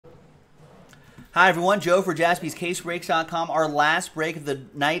Hi everyone, Joe for JaspysCaseBreaks.com. Our last break of the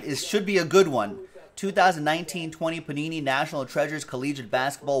night should be a good one. 2019-20 Panini National Treasures Collegiate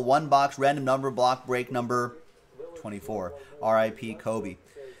Basketball 1-box random number block break number 24. R.I.P. Kobe.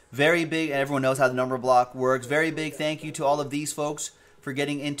 Very big, and everyone knows how the number block works. Very big thank you to all of these folks for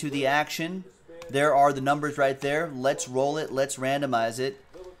getting into the action. There are the numbers right there. Let's roll it. Let's randomize it.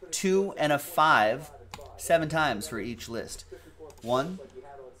 2 and a 5, 7 times for each list. 1,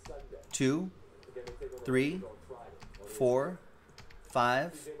 2, 3, 4,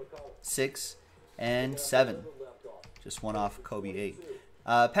 5, 6, and 7. Just one off Kobe 8.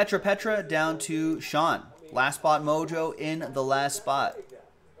 Petra down to Sean. Last spot mojo in the last spot.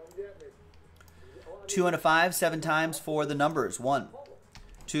 2 and a 5, 7 times for the numbers. 1,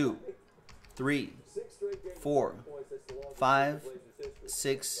 2, 3, 4, 5,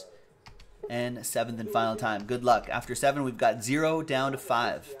 6, and 7th and final time. Good luck. After 7, we've got 0 down to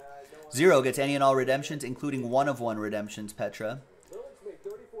 5. 0 gets any and all redemptions, including 1-of-1 redemptions, Petra.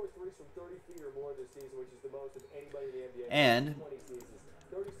 And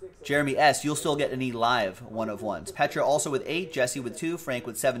Jeremy S., you'll still get any live 1-of-1s. Petra also with 8, Jesse with 2, Frank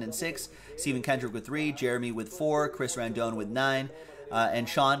with 7 and 6, Stephen Kendrick with 3, Jeremy with 4, Chris Randone with 9, and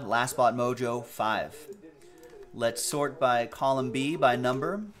Sean, last spot mojo, 5. Let's sort by column B by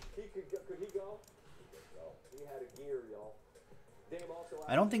number.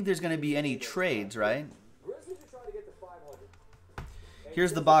 I don't think there's going to be any trades, right?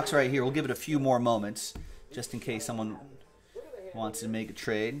 Here's the box right here. We'll give it a few more moments, just in case someone wants to make a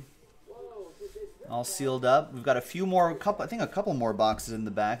trade. All sealed up. We've got a few more, I think a couple more boxes in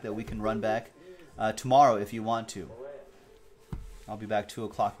the back that we can run back tomorrow if you want to. I'll be back 2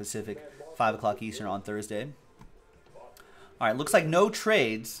 o'clock Pacific, 5 o'clock Eastern on Thursday. All right, looks like no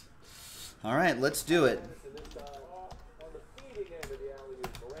trades. All right, let's do it.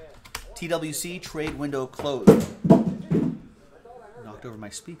 TWC trade window closed. Knocked over my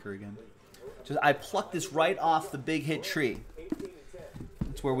speaker again. I plucked this right off the big hit tree.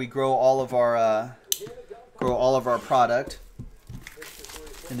 It's where we grow all of our product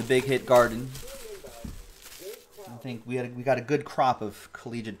in the big hit garden. I think we got a good crop of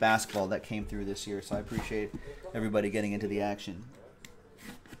collegiate basketball that came through this year, so I appreciate everybody getting into the action.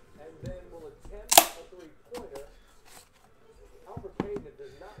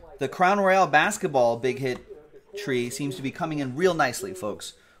 The Crown Royale basketball big hit tree seems to be coming in real nicely,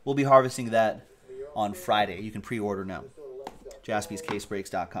 folks. We'll be harvesting that on Friday. You can pre-order now.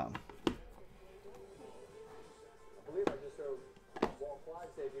 JaspysCaseBreaks.com.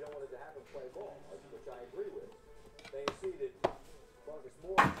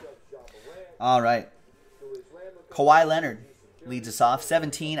 All right. Kawhi Leonard leads us off.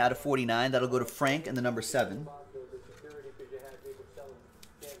 17 out of 49. That'll go to Frank and the number 7.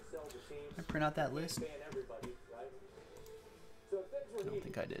 Print out that list? I don't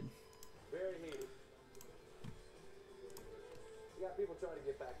think I did.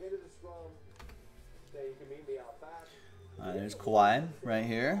 There's Kawhi right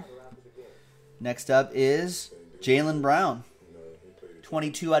here. Next up is Jaylen Brown.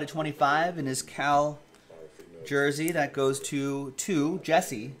 22 out of 25 in his Cal jersey. That goes to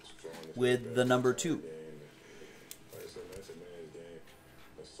Jesse with the number 2.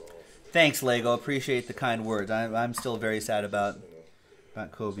 Thanks, Lego. Appreciate the kind words. I'm still very sad about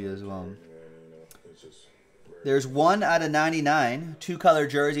Kobe as well. There's 1 out of 99, 2-color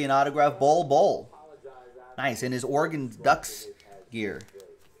jersey and autograph. Bol. Nice, in his Oregon Ducks gear.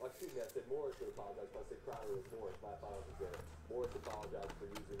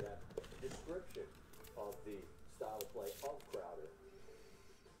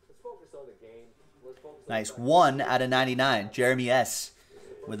 Nice, 1 out of 99, Jeremy S.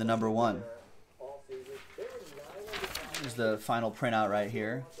 with the number 1. Here's the final printout right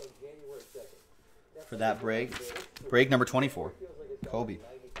here for that break. Break number 24, Kobe.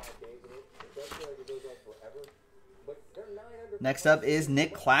 Next up is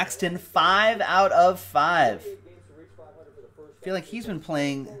Nick Claxton, 5 out of 5. I feel like he's been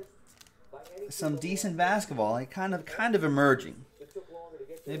playing some decent basketball, like kind of emerging.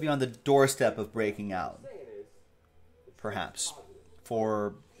 Maybe on the doorstep of breaking out, perhaps.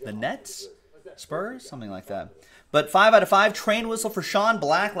 For the Nets, Spurs, something like that. But 5 out of 5, train whistle for Sean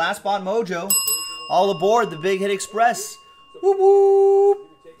Black, last spot mojo. All aboard the Big Hit Express. Whoop whoop.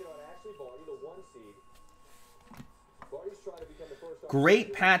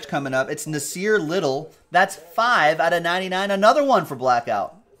 Great patch coming up. It's Nasir Little. That's 5 out of 99. Another one for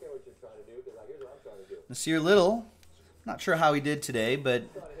Blackout. Nasir Little, not sure how he did today, but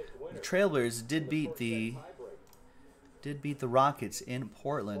the Trailblazers did beat the Rockets in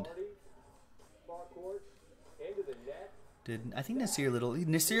Portland. I think Nasir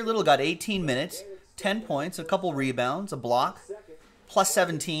Little got 18 minutes, 10 points, a couple rebounds, a block, plus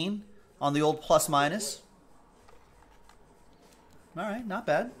 17 on the old plus minus. All right, not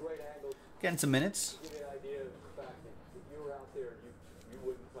bad. Getting some minutes.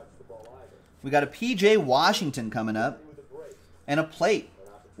 We got a PJ Washington coming up and a plate.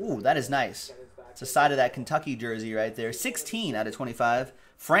 Ooh, that is nice. It's the side of that Kentucky jersey right there. 16 out of 25.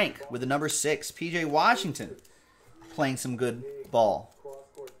 Frank with the number 6. PJ Washington playing some good ball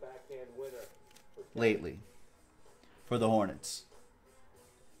lately for the Hornets.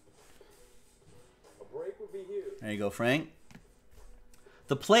 There you go, Frank.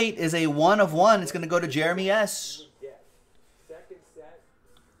 The plate is a 1 of 1. It's going to go to Jeremy S.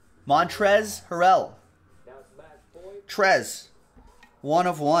 Montrez Harrell. Trez. 1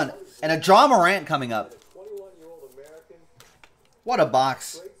 of 1. And a Ja Morant coming up. What a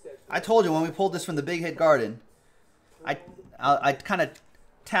box. I told you when we pulled this from the Big Hit Garden, I kind of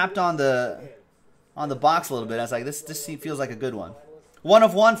tapped on the box a little bit. I was like, this feels like a good one. 1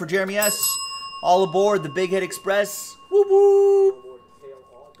 of 1 for Jeremy S. All aboard the Big Hit Express. Whoop whoop.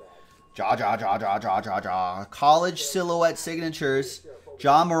 Ja. College silhouette signatures.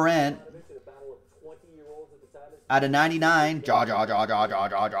 Ja Morant out of 99. Ja.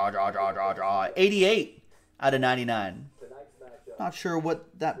 88 out of 99. Not sure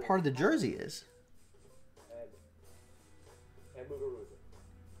what that part of the jersey is.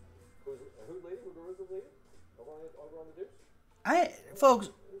 Folks,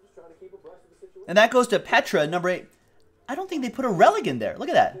 and that goes to Petra, number 8. I don't think they put a relic in there. Look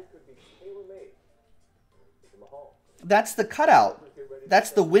at that. That's the cutout.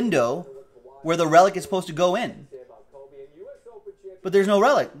 That's the window where the relic is supposed to go in. But there's no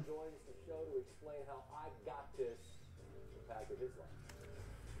relic.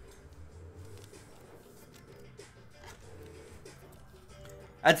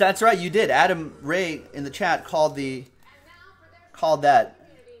 That's right, you did. Adam Ray in the chat called that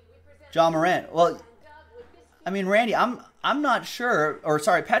Ja Morant. Well, I mean, Randy, I'm not sure, or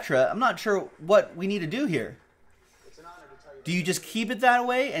sorry, Petra, I'm not sure what we need to do here. Do you just keep it that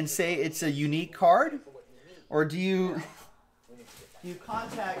way and say it's a unique card, or do you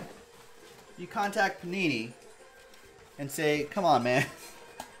contact Panini and say, come on, man?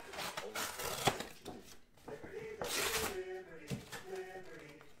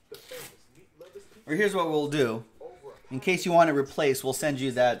 Or here's what we'll do. In case you want it replaced, we'll send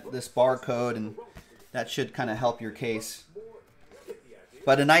you this barcode, and that should kind of help your case.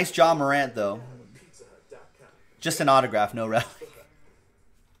 But a nice Ja Morant, though. Just an autograph, no relic.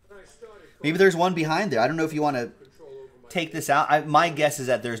 Maybe there's one behind there. I don't know if you want to take this out. My guess is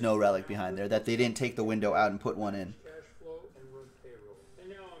that there's no relic behind there, that they didn't take the window out and put one in.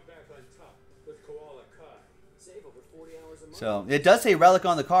 So, it does say relic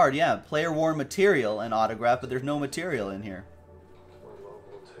on the card, yeah. Player worn material and autograph, but there's no material in here.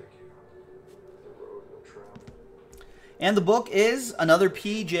 And the book is another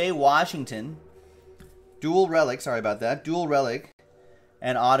PJ Washington. Dual relic, sorry about that. Dual relic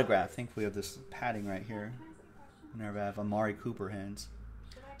and autograph. I think we have this padding right here. Whenever I have Amari Cooper hands.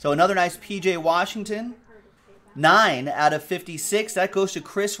 So another nice PJ Washington. 9 out of 56. That goes to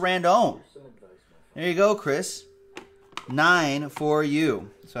Chris Randone. There you go, Chris. 9 for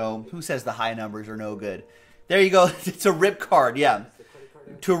you. So who says the high numbers are no good? There you go. It's a rip card, yeah.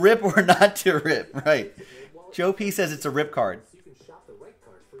 To rip or not to rip, right. Joe P says it's a rip card.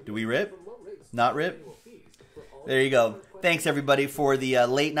 Do we rip? Not rip? There you go. Thanks, everybody, for the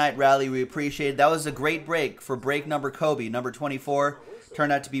late night rally. We appreciate it. That was a great break for break number Kobe, number 24.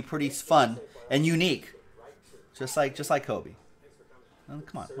 Turned out to be pretty fun and unique, just like Kobe. Oh,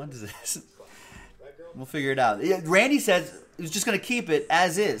 come on, what is this? We'll figure it out. Randy says he was just going to keep it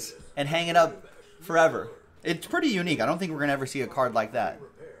as is and hang it up forever. It's pretty unique. I don't think we're going to ever see a card like that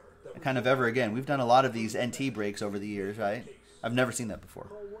kind of ever again. We've done a lot of these NT breaks over the years, right? I've never seen that before.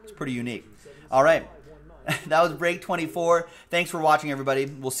 It's pretty unique. All right. That was break 24. Thanks for watching, everybody.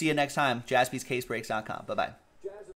 We'll see you next time. JaspysCaseBreaks.com. Bye-bye.